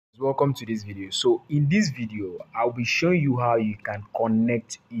welcome to this video. So in this video I'll be showing you how you can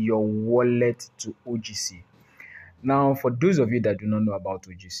connect your wallet to OGC. Now for those of you that do not know about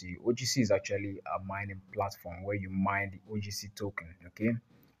OGC is actually a mining platform where you mine the OGC token. Okay,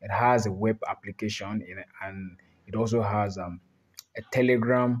 it has a web application in it, and it also has a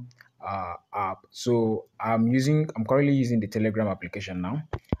Telegram app. So I'm currently using the Telegram application now.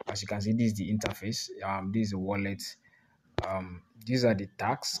 As you can see, this is the interface. This is the wallet. These are the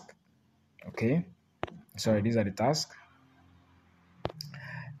tasks. Okay, sorry, these are the tasks,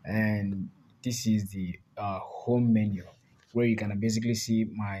 and this is the home menu where you can basically see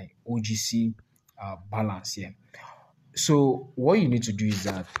my OGC balance here. So what you need to do is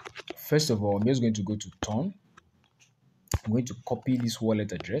that first of all, I'm just going to go to Ton. I'm going to copy this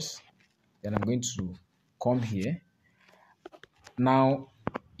wallet address. Then I'm going to come here. Now,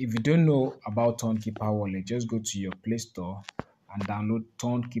 if you don't know about Tonkeeper wallet, just go to your Play Store and download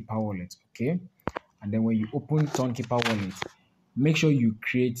Tonkeeper wallet. Okay, and then when you open Tonkeeper wallet, make sure you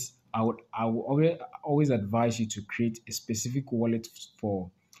create. I would always advise you to create a specific wallet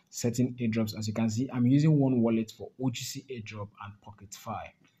for certain airdrops. As you can see, I'm using one wallet for OGC airdrop and Pocket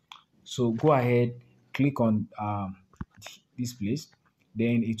Fi. So go ahead, click on this place.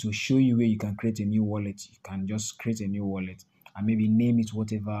 Then it will show you where you can create a new wallet. You can just create a new wallet and maybe name it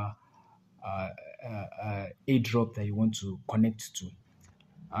whatever airdrop that you want to connect to.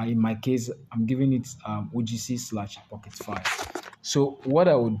 In my case, I'm giving it OGC/Pocket Fi. So what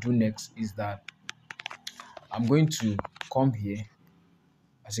I will do next is that I'm going to come here.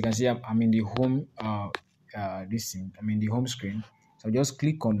 As you can see, I'm in the home I'm in the home screen. So just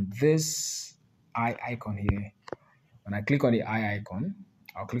click on this eye icon here. When I click on the eye icon,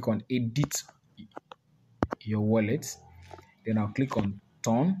 I'll click on edit your wallet. Then I'll click on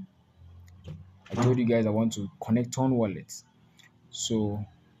Ton. I told you guys I want to connect Ton wallet. So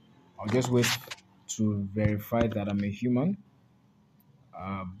I'll just wait to verify that I'm a human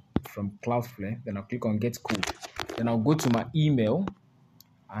from Cloudflare. Then I'll click on get code. Then I'll go to my email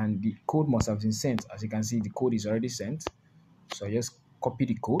and the code must have been sent. As you can see, the code is already sent. So I just copy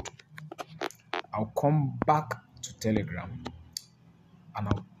the code. I'll come back to Telegram and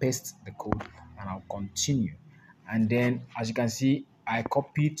I'll paste the code and I'll continue. And then as you can see, I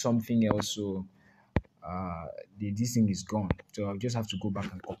copied something else. So this thing is gone. So I'll just have to go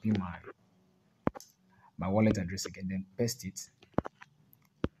back and copy my wallet address again, then paste it,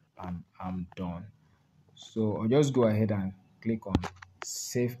 and I'm done. So I'll just go ahead and click on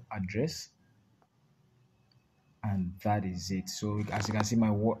save address, and that is it. So as you can see,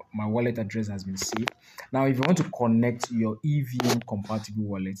 my wallet address has been saved. Now if you want to connect your EVM compatible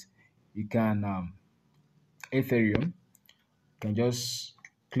wallet, you can Ethereum, you can just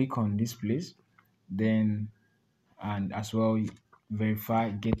click on this place, then and as well verify,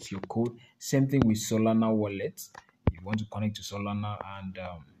 get your code. Same thing with Solana wallet. You want to connect to Solana and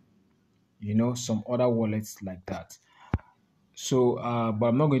some other wallets like that. So but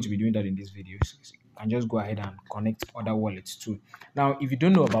I'm not going to be doing that in this video. So you can just go ahead and connect other wallets too. Now if you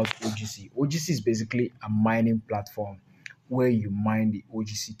don't know about OGC is basically a mining platform where you mine the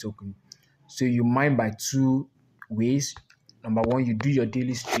OGC token. So you mine by two ways. Number one, you do your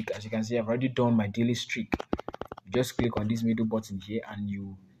daily streak. As you can see, I've already done my daily streak. You just click on this middle button here and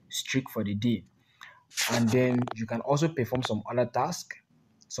you streak for the day. And then you can also perform some other tasks,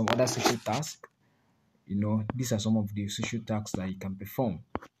 some other social tasks. These are some of the social tasks that you can perform.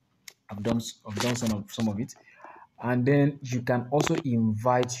 I've done some of it. And then you can also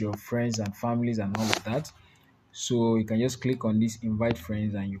invite your friends and families and all of that. So you can just click on this invite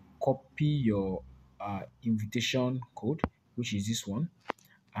friends and you copy your invitation code, which is this one,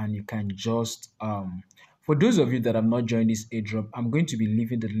 and you can just for those of you that have not joined this airdrop, I'm going to be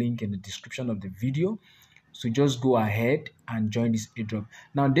leaving the link in the description of the video. So just go ahead and join this airdrop.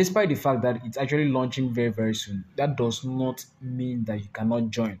 Now, despite the fact that it's actually launching very, very soon, that does not mean that you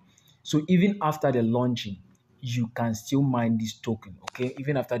cannot join. So even after the launching, you can still mine this token. Okay,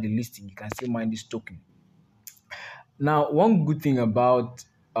 even after the listing, you can still mine this token. Now, one good thing about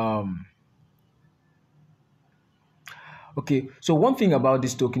one thing about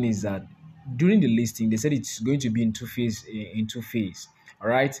this token is that during the listing, they said it's going to be in two phase. All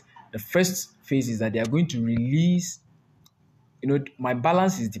right. The first phase is that they are going to release. My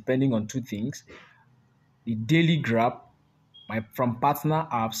balance is depending on two things: the daily grab, from partner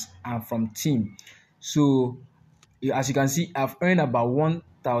apps, and from team. So, as you can see, I've earned about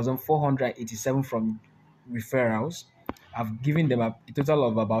 1,487 from referrals. I've given them a total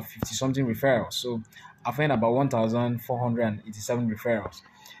of about 50 something referrals. So I've earned about 1,487 referrals.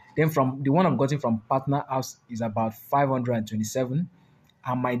 Then from the one I've gotten from partner apps is about 527.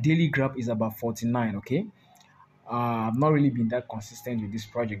 and my daily grab is about 49. Okay, I've not really been that consistent with this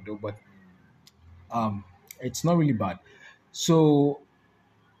project though, but um, it's not really bad. So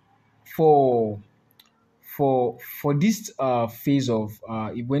for for this phase of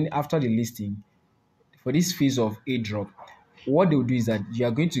when after the listing, for this phase of airdrop, what they'll do is that you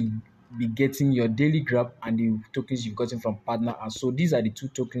are going to be getting your daily grab and the tokens you've gotten from partner. And so these are the two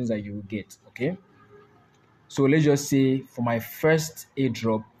tokens that you will get. Okay. So let's just say for my first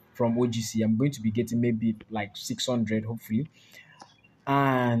airdrop from OGC, I'm going to be getting maybe like 600, hopefully.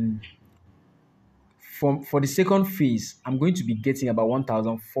 And for the second phase, I'm going to be getting about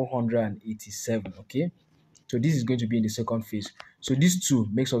 1,487. Okay. So this is going to be in the second phase. So these two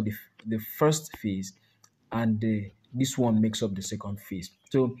makes up the first phase, and this one makes up the second phase.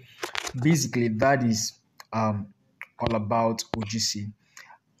 So basically, that is all about OGC.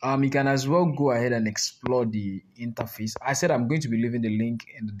 You can as well go ahead and explore the interface. I said I'm going to be leaving the link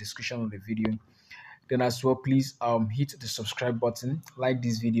in the description of the video. Then as well, please hit the subscribe button, like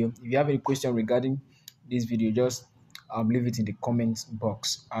this video. If you have any question regarding this video, just leave it in the comments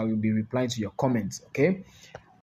box. I will be replying to your comments. Okay.